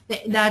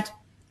that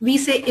we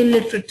say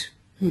illiterate.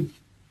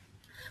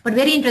 But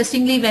very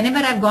interestingly, whenever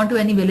I've gone to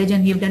any village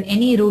and we've done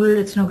any rural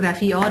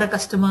ethnography or a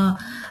customer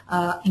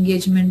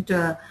engagement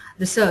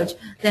research,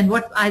 then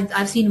what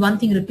I've seen one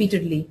thing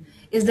repeatedly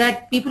is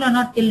that people are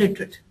not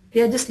illiterate.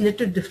 They are just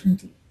literate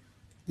differently.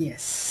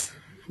 Yes.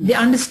 They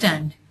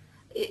understand.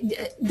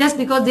 Just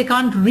because they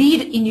can't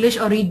read English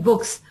or read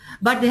books,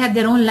 but they have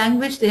their own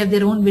language, they have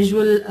their own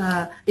visual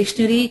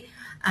dictionary,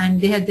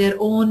 and they have their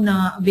own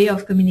way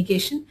of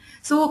communication.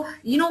 So,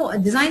 you know,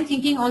 design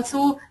thinking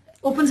also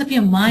opens up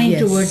your mind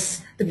Yes.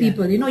 towards the Yeah.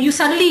 people. You know,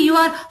 you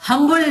are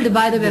humbled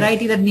by the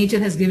variety that nature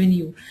has given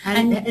you.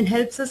 And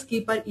helps us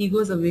keep our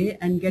egos away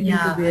and get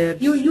into their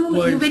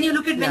world. When you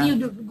look at, when you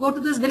go to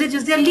those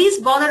villages, they're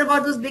least bothered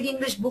about those big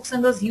English books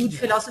and those huge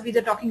philosophy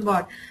they're talking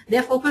about.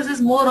 Their focus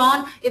is more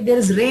on, if there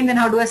is rain, then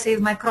how do I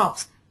save my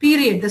crops?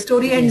 Period. The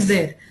story ends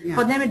there. Yeah.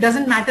 For them, it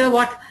doesn't matter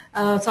what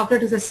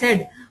Socrates has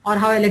said or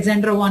how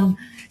Alexander won.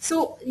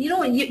 So, you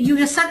know,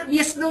 you're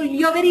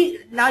very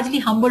largely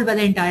humbled by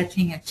the entire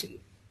thing,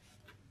 actually.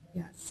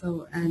 Yeah.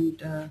 So,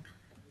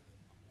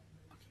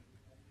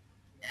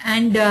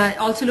 And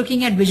also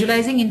looking at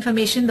visualizing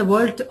information. The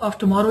world of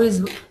tomorrow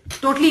is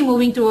totally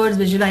moving towards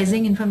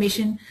visualizing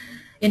information,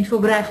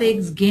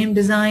 infographics, game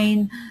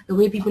design, the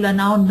way people are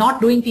now not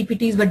doing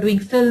PPTs but doing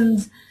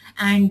films,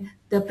 and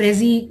the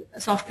Prezi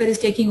software is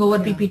taking over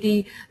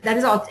PPT. That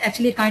is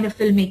actually a kind of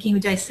filmmaking,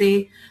 which I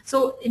say.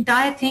 So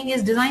entire thing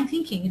is design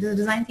thinking. It is a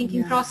design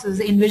thinking process.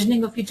 The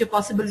envisioning of future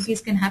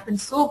possibilities can happen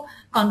so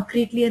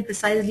concretely and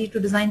precisely to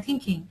design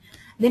thinking.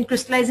 Then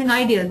crystallizing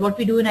ideas, what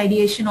we do in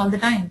ideation all the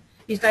time.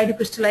 We try to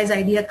crystallize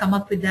idea, come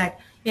up with that.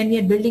 When we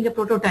are building a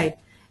prototype,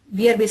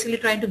 we are basically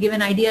trying to give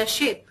an idea a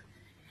shape.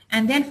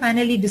 And then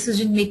finally,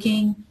 decision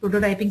making,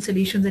 prototyping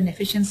solutions, and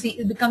efficiency,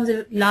 it becomes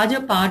a larger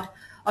part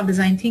of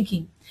design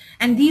thinking.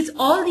 And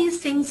all these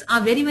things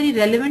are very, very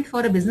relevant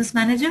for a business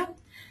manager,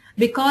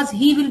 because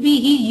he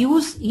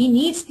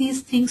needs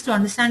these things to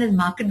understand his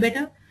market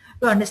better,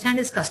 to understand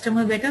his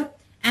customer better,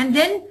 and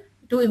then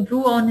to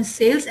improve on his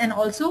sales and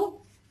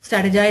also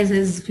strategize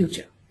his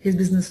future, his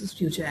business's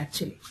future,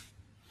 actually.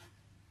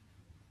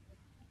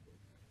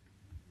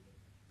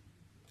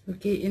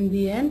 okay, in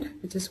the end,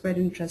 which is quite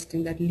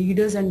interesting, that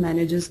leaders and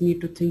managers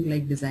need to think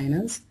like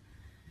designers.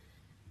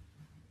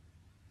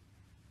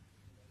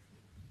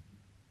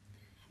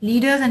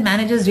 Leaders and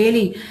managers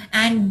really,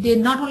 and they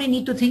not only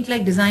need to think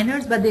like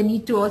designers, but they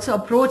need to also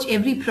approach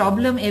every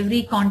problem,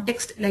 every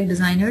context like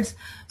designers,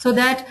 so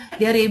that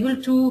they are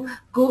able to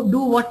go do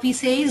what we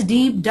say is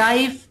deep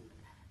dive,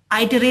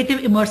 iterative,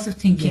 immersive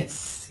thinking.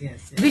 Yes.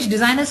 Which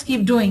designers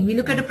keep doing. We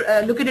look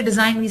at a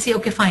design, we say,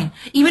 okay, fine.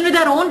 Even with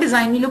our own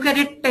design, we look at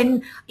it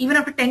even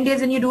after 10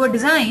 days when you do a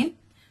design,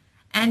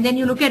 and then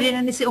you look at it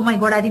and you say, oh my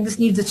God, I think this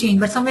needs a change,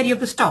 but somewhere you have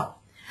to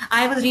stop.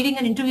 I was reading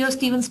an interview of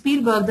Steven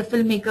Spielberg, the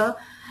filmmaker,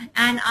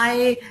 and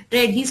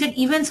he said,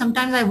 even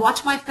sometimes I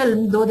watch my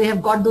film, though they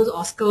have got those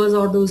Oscars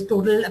or those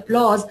total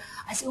applause,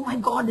 I say, oh my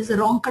God, there's a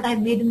wrong cut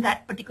I've made in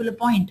that particular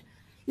point.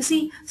 You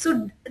see,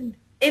 so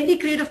every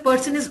creative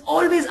person is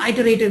always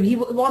iterative. He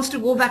wants to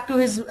go back to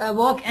his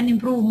work and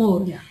improve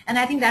more. Yeah. And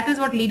I think that is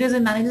what leaders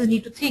and managers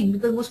need to think,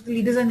 because most of the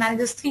leaders and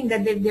managers think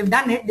that they've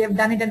done it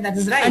and that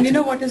is right. And you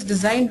know what is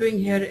design doing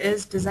here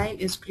is, design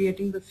is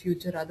creating the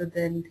future rather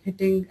than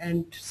hitting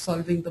and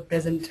solving the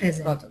present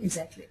problems.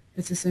 Exactly.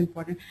 This is so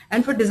important.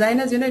 And for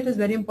designers, you know, it is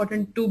very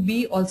important to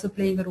be also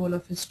playing a role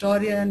of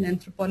historian,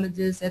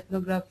 anthropologist,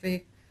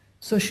 ethnographic,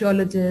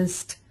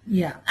 sociologist.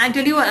 Yeah, I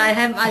tell you what,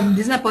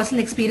 this is my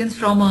personal experience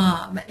from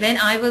when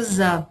I was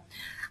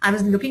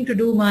looking to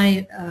do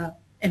my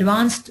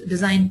advanced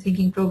design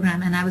thinking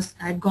program, and I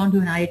had gone to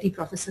an IIT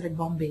professor at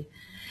Bombay.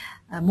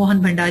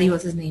 Mohan Bhandari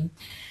was his name,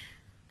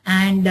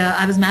 and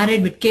I was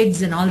married with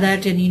kids and all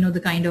that, and you know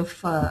the kind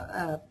of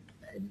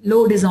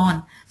load is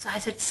on. So I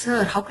said,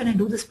 sir, how can I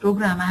do this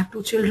program? I have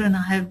 2 children,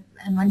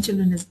 and one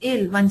children is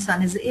ill, one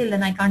son is ill,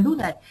 and I can't do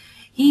that.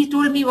 He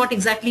told me what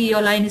exactly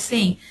your line is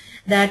saying,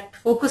 that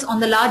focus on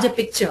the larger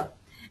picture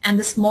and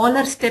the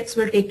smaller steps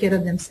will take care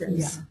of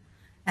themselves. Yeah.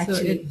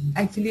 Actually. So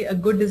actually a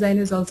good design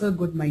is also a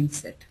good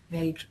mindset.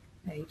 Very true.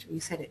 Very true.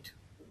 You said it.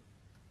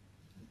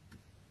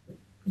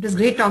 It was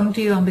great talking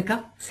to you,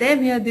 Ambika.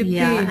 Same here, Deepti.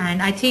 Yeah,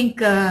 and I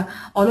think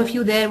all of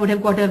you there would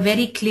have got a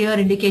very clear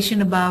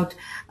indication about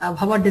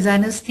how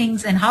designers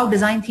think and how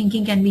design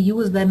thinking can be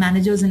used by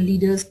managers and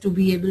leaders to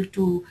be able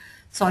to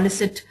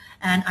solicit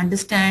and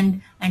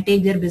understand and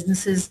take their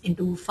businesses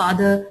into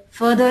further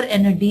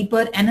and a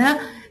deeper and a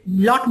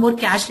lot more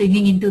cash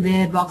ringing into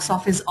their box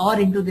office or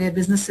into their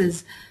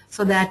businesses,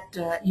 so that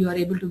you are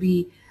able to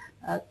be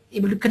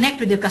able to connect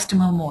with your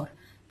customer more.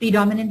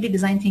 Predominantly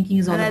design thinking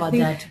is all And about I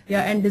think, that.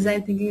 Yeah, and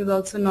design thinking is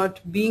also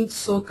not being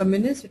so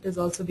communist, it is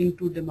also being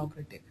too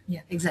democratic.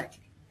 Yeah,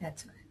 exactly.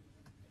 That's right.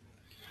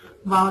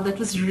 Wow, that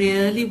was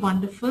really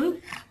wonderful.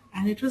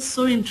 And it was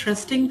so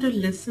interesting to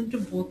listen to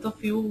both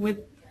of you with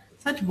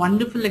such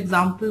wonderful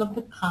example of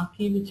the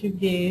khaki which you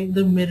gave,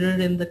 the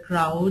mirror in the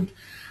crowd,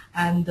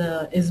 and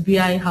the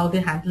SBI, how they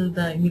handle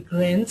the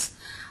immigrants,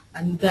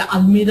 and the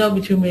almirah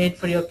which you made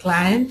for your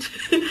client.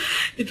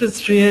 It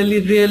was really,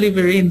 really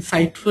very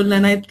insightful.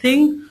 And I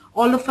think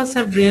all of us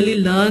have really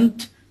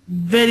learned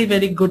very,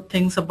 very good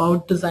things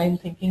about design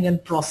thinking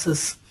and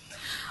process.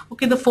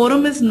 Okay, the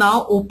forum is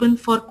now open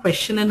for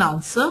question and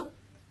answer.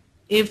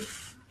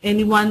 If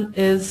anyone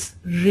is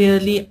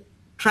really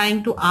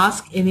trying to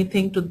ask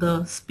anything to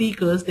the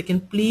speakers, they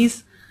can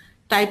please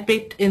type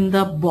it in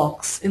the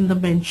box in the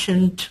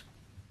mentioned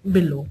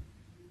below.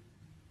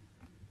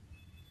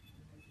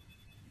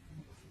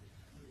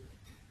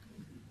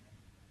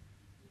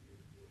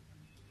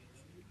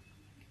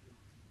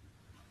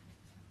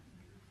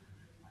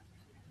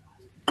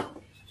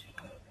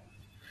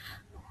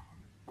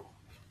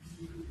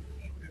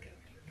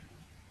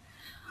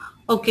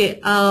 Okay,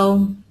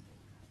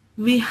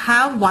 we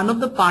have one of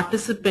the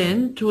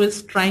participants who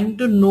is trying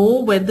to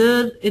know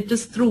whether it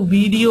is through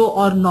video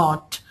or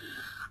not.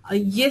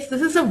 Yes,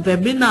 this is a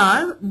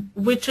webinar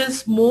which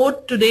is more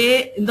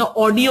today in the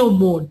audio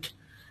mode.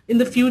 In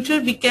the future,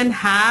 we can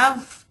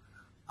have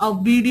a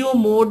video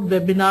mode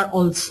webinar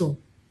also.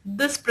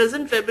 This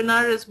present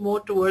webinar is more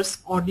towards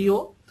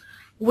audio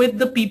with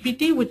the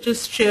PPT which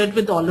is shared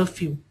with all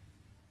of you.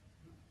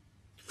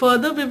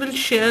 Further, we will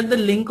share the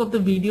link of the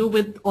video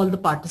with all the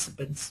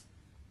participants.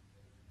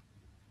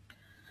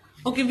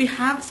 Okay, we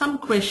have some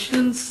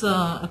questions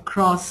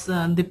across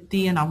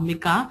Dipti and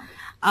Ambika.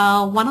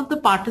 One of the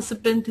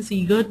participants is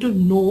eager to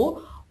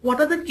know what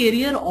are the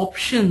career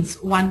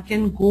options one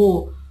can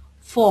go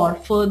for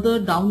further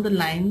down the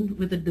line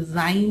with a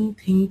design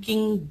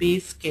thinking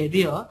based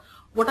career.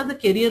 What are the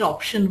career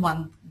options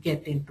one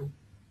get into?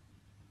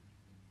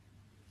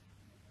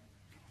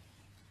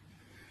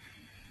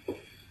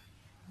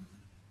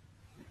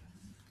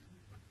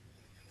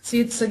 See,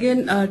 it's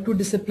again too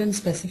discipline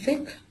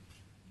specific,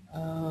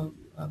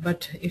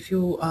 but if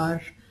you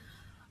are,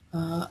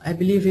 I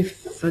believe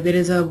if there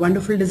is a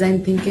wonderful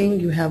design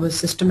thinking, you have a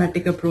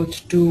systematic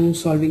approach to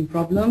solving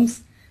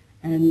problems,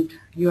 and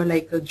you are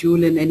like a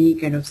jewel in any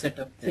kind of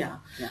setup there.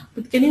 Yeah.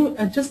 But can you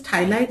just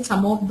highlight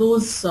some of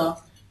those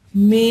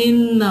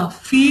main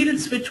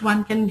fields which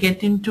one can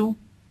get into?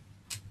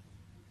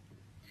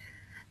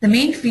 The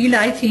main field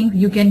I think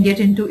you can get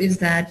into is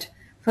that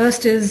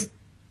first is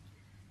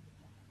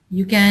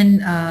you can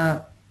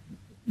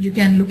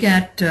look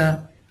at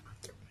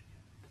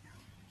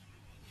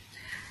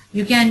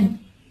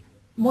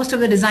most of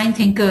the design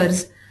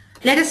thinkers.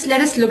 Let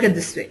us look at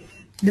this way.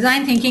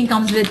 Design thinking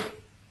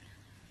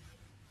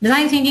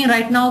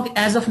right now,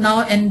 as of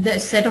now, and the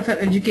set of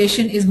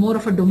education is more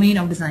of a domain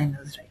of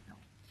designers right now.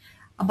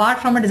 Apart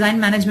from a design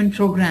management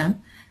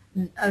program,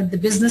 the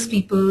business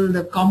people,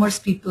 the commerce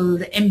people,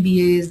 the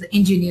MBAs, the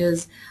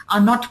engineers are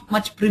not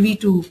much privy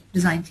to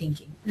design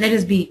thinking. Let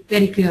us be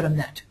very clear on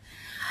that.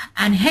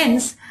 And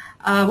hence,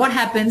 what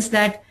happens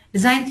that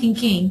design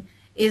thinking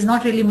is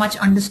not really much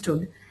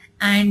understood,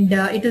 and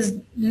it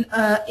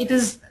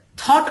is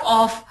thought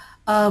of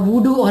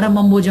voodoo or a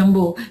mumbo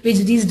jumbo, which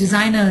these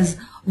designers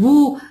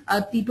who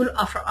people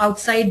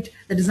outside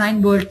the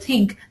design world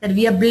think that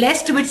we are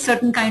blessed with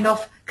certain kind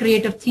of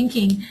creative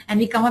thinking, and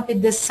we come up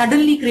with this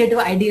suddenly creative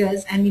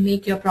ideas and we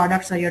make your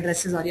products or your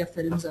dresses or your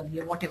films or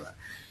your whatever.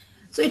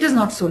 So it is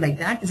not so like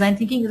that. Design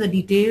thinking is a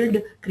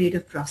detailed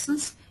creative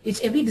process which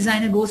every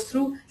designer goes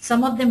through.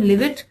 Some of them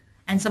live it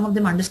and some of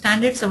them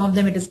understand it. Some of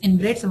them it is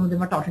inbred. Some of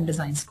them are taught in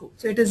design school.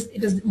 So it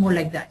is more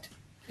like that.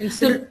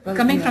 So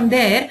coming from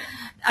there,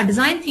 a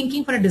design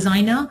thinking for a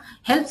designer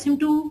helps him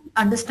to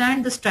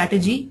understand the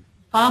strategy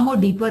far more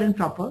deeper and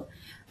proper,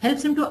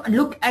 helps him to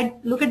look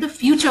at the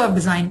future of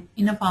design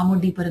in a far more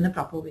deeper and a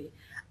proper way.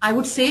 I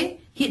would say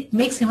it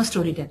makes him a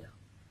storyteller.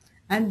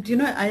 And you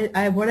know,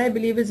 what I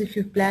believe is if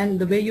you plan,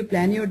 the way you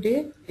plan your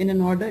day in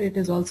an order, it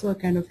is also a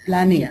kind of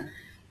planning,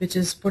 which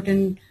is put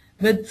in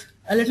with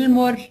a little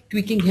more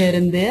tweaking here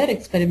and there,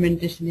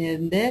 experimentation here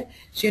and there.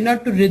 So you're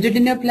not too rigid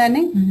in your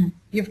planning.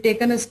 You've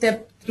taken a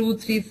step 2,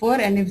 3, 4,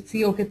 and if you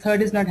see, okay,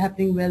 third is not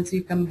happening well, so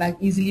you come back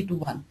easily to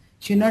 1.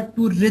 So you're not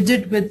too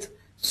rigid with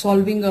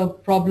solving a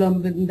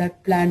problem within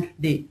that planned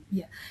day.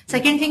 Yeah.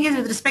 Second thing is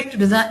with respect to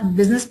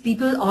business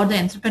people or the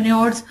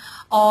entrepreneurs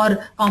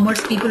or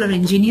commerce people or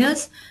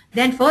engineers,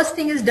 then first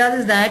thing is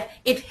that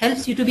it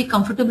helps you to be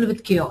comfortable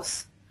with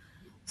chaos.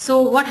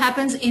 So what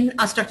happens in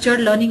a structured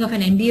learning of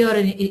an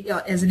MBA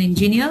or as an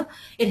engineer,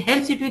 it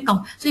helps you to be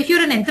so if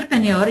you're an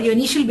entrepreneur, your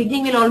initial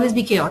beginning will always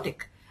be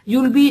chaotic.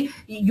 You'll be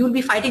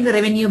fighting the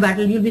revenue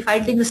battle, you'll be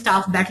fighting the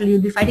staff battle,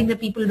 you'll be fighting the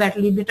people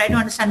battle, you'll be trying to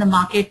understand the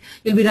market,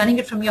 you'll be running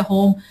it from your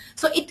home.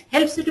 So it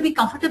helps you to be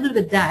comfortable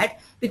with that,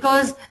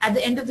 because at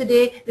the end of the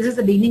day, this is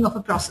the beginning of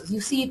a process.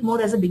 You see it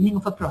more as a beginning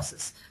of a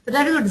process. So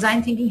that is what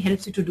design thinking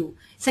helps you to do.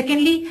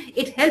 Secondly,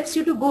 it helps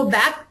you to go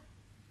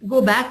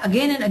back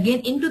again and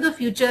again into the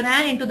future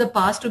and into the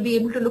past to be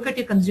able to look at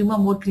your consumer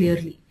more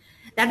clearly.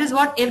 That is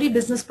what every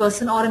business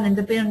person or an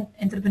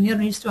entrepreneur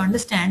needs to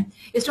understand,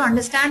 is to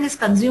understand his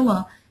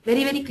consumer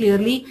very, very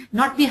clearly,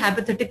 not be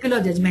hypothetical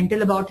or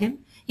judgmental about him.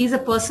 He's a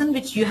person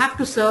which you have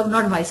to serve,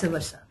 not vice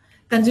versa.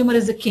 Consumer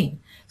is the king.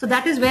 So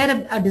that is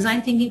where a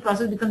design thinking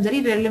process becomes very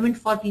relevant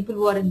for people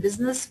who are in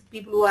business,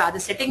 people who are either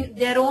setting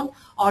their own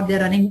or they're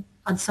running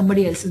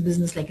somebody else's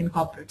business, like in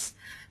corporates.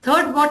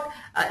 Third, what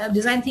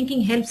design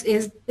thinking helps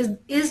is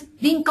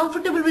being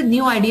comfortable with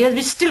new ideas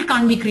which still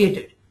can't be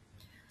created.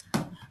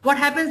 What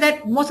happens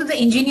that most of the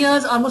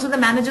engineers or most of the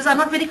managers are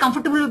not very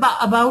comfortable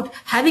about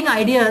having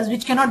ideas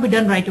which cannot be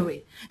done right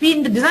away. We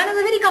in the designers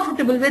are very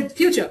comfortable with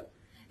future.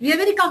 We are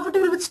very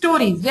comfortable with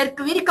stories. We are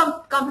very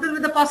comfortable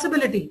with the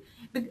possibility.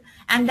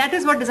 And that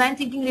is what design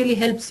thinking really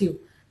helps you.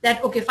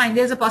 That, okay, fine,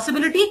 there's a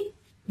possibility,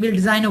 we'll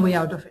design a way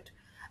out of it.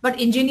 But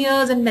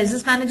engineers and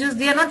business managers,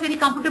 they are not very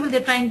comfortable.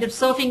 They're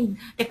surfing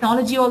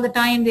technology all the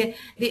time. They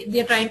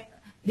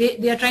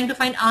are trying to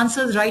find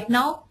answers right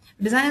now.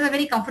 Designers are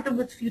very comfortable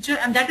with future,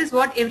 and that is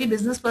what every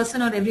business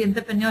person or every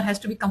entrepreneur has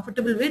to be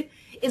comfortable with,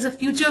 is a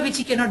future which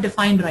he cannot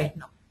define right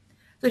now.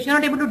 So if you're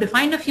not able to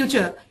define a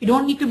future, you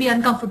don't need to be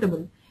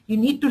uncomfortable. You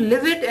need to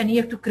live it and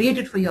you have to create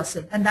it for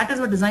yourself. And that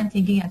is what design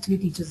thinking actually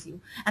teaches you.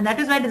 And that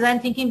is why design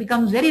thinking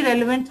becomes very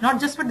relevant,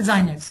 not just for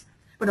designers,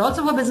 but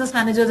also for business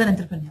managers and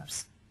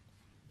entrepreneurs.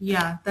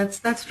 Yeah,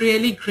 that's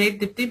really great,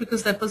 Dipti,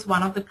 because that was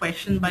one of the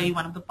questions by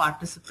one of the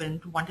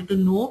participants who wanted to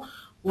know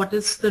what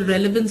is the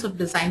relevance of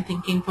design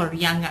thinking for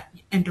young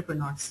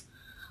entrepreneurs.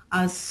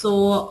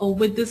 So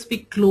with this, we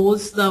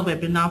close the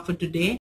webinar for today.